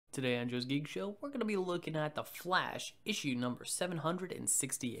Today on Joe's Geek Show, we're going to be looking at The Flash, issue number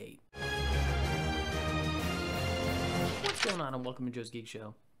 768. What's going on, and welcome to Joe's Geek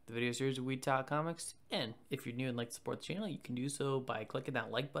Show, the video series where we talk comics. And if you're new and like to support the channel, you can do so by clicking that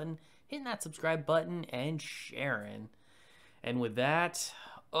like button, hitting that subscribe button, and sharing. And with that,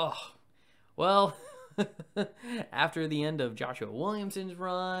 after the end of Joshua Williamson's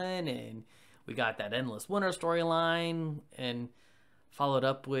run, and we got that Endless Winter storyline, and followed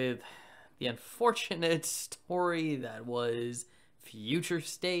up with the unfortunate story that was Future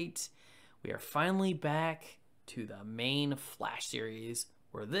State, we are finally back to the main Flash series,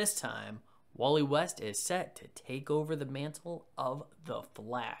 where this time Wally West is set to take over the mantle of the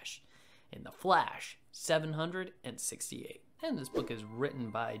Flash in The Flash 768. And this book is written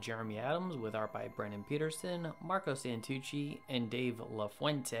by Jeremy Adams with art by Brendan Peterson, Marco Santucci, and Dave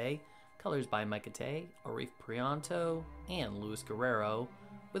LaFuente. Colors by Micah Tay, Arif Prianto, and Luis Guerrero,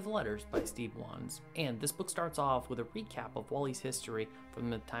 with letters by Steve Wands. And this book starts off with a recap of Wally's history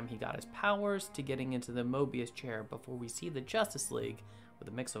from the time he got his powers to getting into the Mobius chair before we see the Justice League with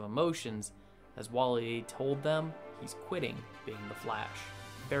a mix of emotions as Wally told them he's quitting being the Flash.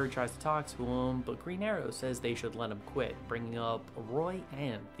 Barry tries to talk to him, but Green Arrow says they should let him quit, bringing up Roy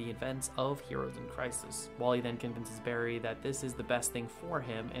and the events of Heroes in Crisis. Wally then convinces Barry that this is the best thing for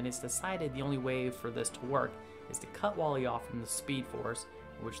him, and it's decided the only way for this to work is to cut Wally off from the Speed Force,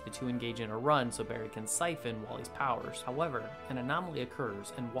 in which the two engage in a run so Barry can siphon Wally's powers. However, an anomaly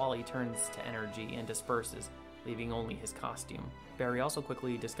occurs and Wally turns to energy and disperses, leaving only his costume. Barry also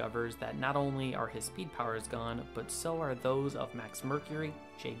quickly discovers that not only are his speed powers gone, but so are those of Max Mercury,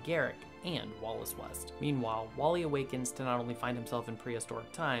 Jay Garrick, and Wallace West. Meanwhile, Wally awakens to not only find himself in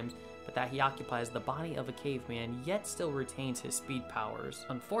prehistoric times, but that he occupies the body of a caveman, yet still retains his speed powers.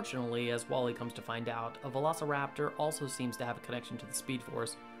 Unfortunately, as Wally comes to find out, a Velociraptor also seems to have a connection to the Speed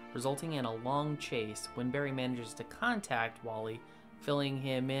Force, resulting in a long chase when Barry manages to contact Wally, filling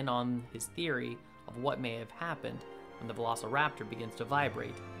him in on his theory of what may have happened when the Velociraptor begins to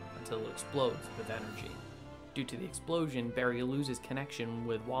vibrate until it explodes with energy. Due to the explosion, Barry loses connection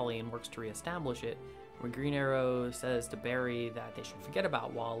with Wally and works to reestablish it, when Green Arrow says to Barry that they should forget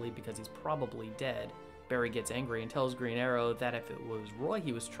about Wally because he's probably dead. Barry gets angry and tells Green Arrow that if it was Roy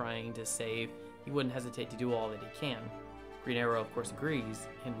he was trying to save, he wouldn't hesitate to do all that he can. Green Arrow of course agrees,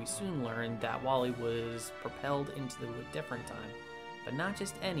 and we soon learn that Wally was propelled into a different time. But not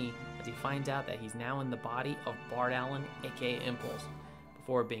just any, as he finds out that he's now in the body of Bart Allen, aka Impulse,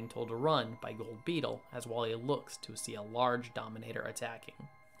 before being told to run by Gold Beetle as Wally looks to see a large Dominator attacking.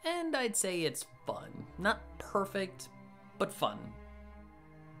 And I'd say it's fun. Not perfect, but fun.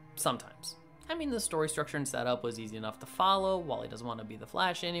 Sometimes. I mean, the story structure and setup was easy enough to follow. Wally doesn't want to be the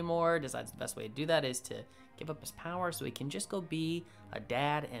Flash anymore, decides the best way to do that is to give up his power so he can just go be a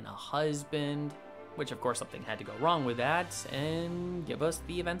dad and a husband. Which, of course, something had to go wrong with that, and give us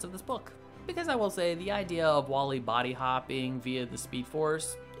the events of this book. Because I will say, the idea of Wally body hopping via the Speed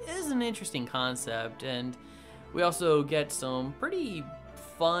Force is an interesting concept, and we also get some pretty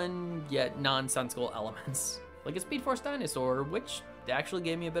fun yet nonsensical elements, like a Speed Force dinosaur, which actually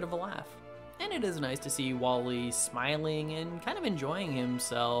gave me a bit of a laugh. And it is nice to see Wally smiling and kind of enjoying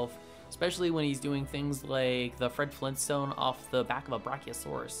himself, especially when he's doing things like the Fred Flintstone off the back of a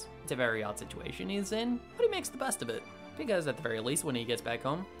Brachiosaurus. It's a very odd situation he's in, but he makes the best of it, because at the very least when he gets back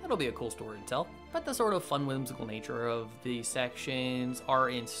home, it'll be a cool story to tell. But the sort of fun, whimsical nature of the sections are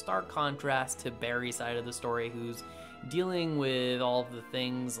in stark contrast to Barry's side of the story, who's dealing with all of the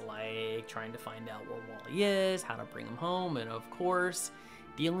things like trying to find out where Wally is, how to bring him home, and of course,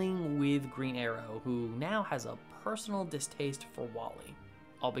 dealing with Green Arrow, who now has a personal distaste for Wally.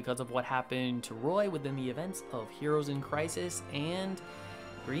 All because of what happened to Roy within the events of Heroes in Crisis, and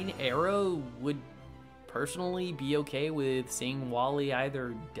Green Arrow would personally be okay with seeing Wally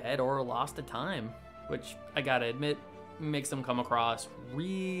either dead or lost to time, which I gotta admit makes him come across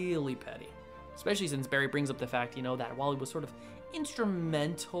really petty. Especially since Barry brings up the fact, that Wally was sort of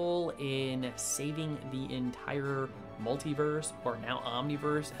instrumental in saving the entire multiverse, or now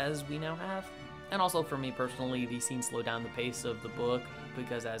omniverse as we now have. And also for me personally, these scenes slow down the pace of the book,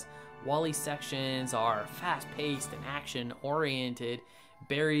 because as Wally's sections are fast-paced and action-oriented,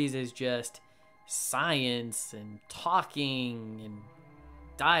 Barry's is just science and talking and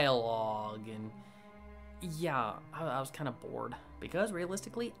dialogue, and yeah, I was kind of bored. Because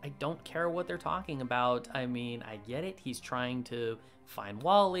realistically, I don't care what they're talking about. I mean, I get it, he's trying to find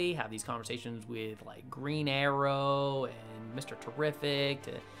Wally, have these conversations with like Green Arrow and Mr. Terrific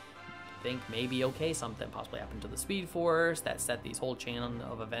to think maybe, okay, something possibly happened to the Speed Force that set these whole chain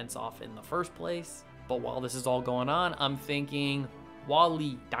of events off in the first place. But while this is all going on, I'm thinking,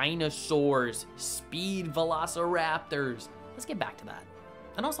 Wally dinosaurs, speed velociraptors. Let's get back to that.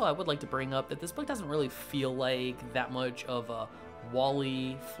 And also, I would like to bring up that this book doesn't really feel like that much of a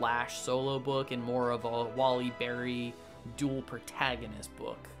Wally Flash solo book and more of a Wally Barry dual protagonist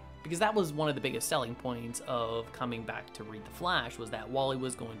book. Because that was one of the biggest selling points of coming back to read The Flash, was that Wally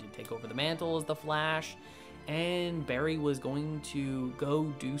was going to take over the mantle as the Flash, and Barry was going to go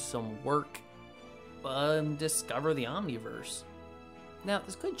do some work and discover the Omniverse. Now,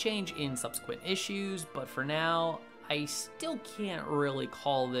 this could change in subsequent issues, but for now, I still can't really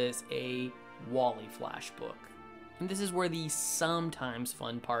call this a Wally Flash book. And this is where the sometimes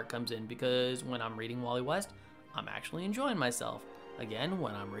fun part comes in, because when I'm reading Wally West, I'm actually enjoying myself. Again,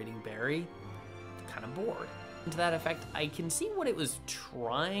 when I'm reading Barry, I'm kind of bored. And to that effect, I can see what it was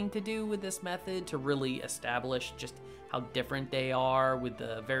trying to do with this method to really establish just how different they are with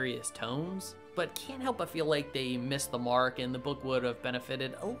the various tones, but can't help but feel like they missed the mark, and the book would have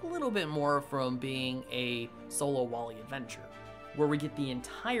benefited a little bit more from being a solo Wally adventure, where we get the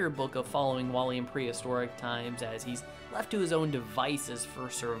entire book of following Wally in prehistoric times as he's left to his own devices for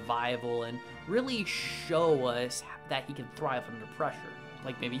survival, and really show us that he can thrive under pressure.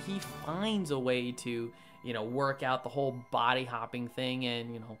 Like maybe he finds a way to, work out the whole body hopping thing,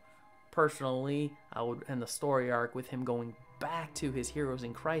 and, personally, I would end the story arc with him going back to his Heroes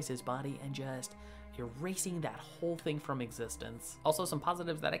in Crisis body and just erasing that whole thing from existence. Also, some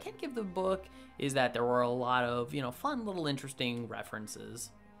positives that I can give the book is that there were a lot of, fun little interesting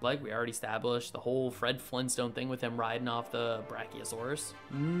references. Like we already established, the whole Fred Flintstone thing with him riding off the Brachiosaurus.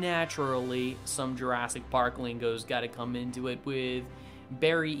 Naturally, some Jurassic Park lingo's gotta come into it, with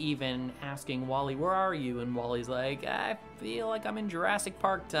Barry even asking Wally, "Where are you?" And Wally's like, "I feel like I'm in Jurassic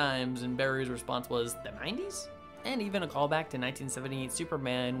Park times." And Barry's response was, "The 90s? And even a callback to 1978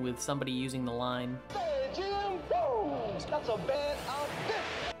 Superman with somebody using the line, "Hey, Jim Bones, that's a bad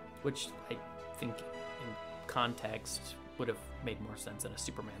outfit," which I think in context would have made more sense in a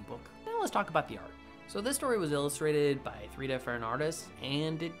Superman book. Now let's talk about the art. So this story was illustrated by 3 different artists,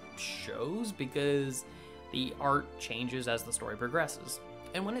 and it shows because the art changes as the story progresses.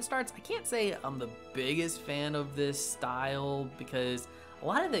 And when it starts, I can't say I'm the biggest fan of this style, because a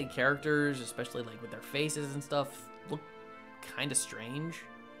lot of the characters, especially like with their faces and stuff, look kind of strange,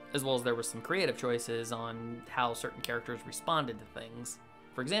 as well as there were some creative choices on how certain characters responded to things.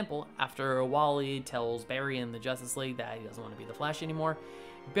 For example, after Wally tells Barry and the Justice League that he doesn't want to be the Flash anymore,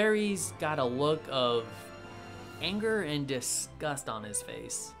 Barry's got a look of anger and disgust on his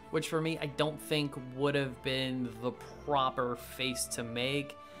face, which for me I don't think would have been the proper face to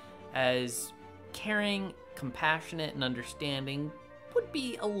make, as caring, compassionate, and understanding would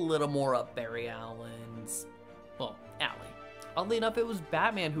be a little more up Barry Allen's, alley. Oddly enough, it was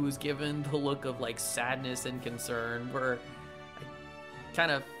Batman who was given the look of like sadness and concern, where I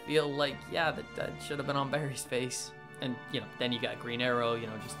kind of feel like, yeah, that should have been on Barry's face. And, then you got Green Arrow,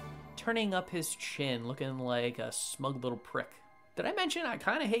 just turning up his chin, looking like a smug little prick. Did I mention I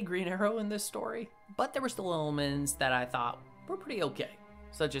kind of hate Green Arrow in this story? But there were still elements that I thought were pretty okay,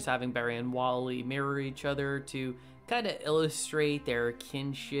 such as having Barry and Wally mirror each other to kind of illustrate their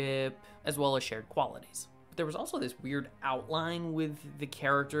kinship, as well as shared qualities. But there was also this weird outline with the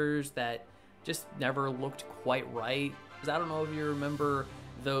characters that just never looked quite right. Because I don't know if you remember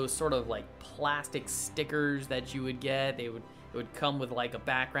those sort of like plastic stickers that you would get. It would come with like a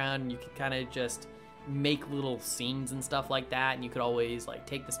background, and you could kind of just make little scenes and stuff like that, and you could always like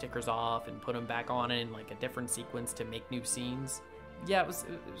take the stickers off and put them back on in like a different sequence to make new scenes. Yeah, it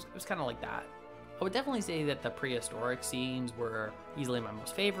was kind of like that. I would definitely say that the prehistoric scenes were easily my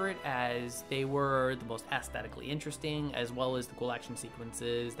most favorite, as they were the most aesthetically interesting, as well as the cool action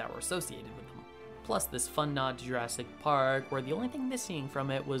sequences that were associated with them. Plus this fun nod to Jurassic Park, where the only thing missing from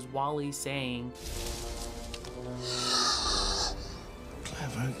it was Wally saying,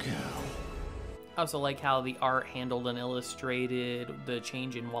 "Clever girl." I also like how the art handled and illustrated the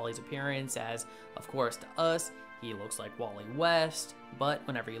change in Wally's appearance, as, of course, to us, he looks like Wally West, but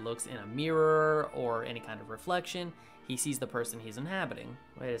whenever he looks in a mirror or any kind of reflection, he sees the person he's inhabiting.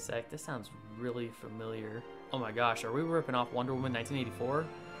 Wait a sec, this sounds really familiar. Oh my gosh, are we ripping off Wonder Woman 1984?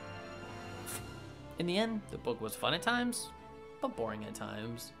 In the end, the book was fun at times, but boring at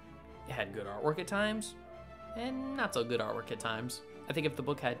times. It had good artwork at times, and not so good artwork at times. I think if the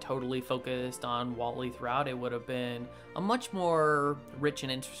book had totally focused on Wally throughout, it would have been a much more rich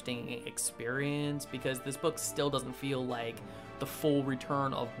and interesting experience, because this book still doesn't feel like the full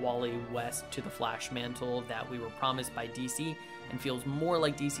return of Wally West to the Flash mantle that we were promised by DC, and feels more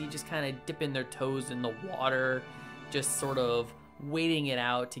like DC just kind of dipping their toes in the water, just sort of waiting it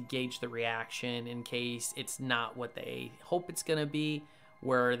out to gauge the reaction in case it's not what they hope it's going to be,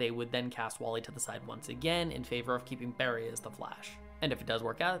 where they would then cast Wally to the side once again in favor of keeping Barry as the Flash. And if it does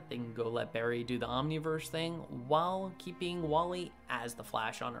work out, they can go let Barry do the Omniverse thing while keeping Wally as the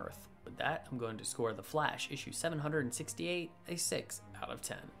Flash on Earth. With that, I'm going to score The Flash, issue 768, a 6 out of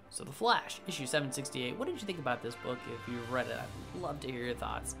 10. So The Flash, issue 768, what did you think about this book? If you've read it, I'd love to hear your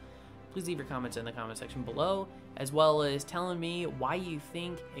thoughts. Please leave your comments in the comment section below, as well as telling me why you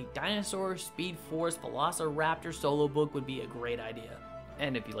think a Dinosaur Speed Force Velociraptor solo book would be a great idea.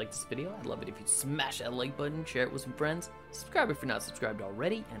 And if you like this video, I'd love it if you'd smash that like button, share it with some friends, subscribe if you're not subscribed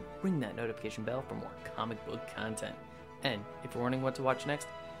already, and ring that notification bell for more comic book content. And if you're wondering what to watch next,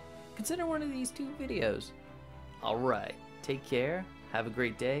 consider one of these 2 videos. Alright, take care, have a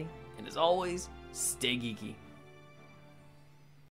great day, and as always, stay geeky.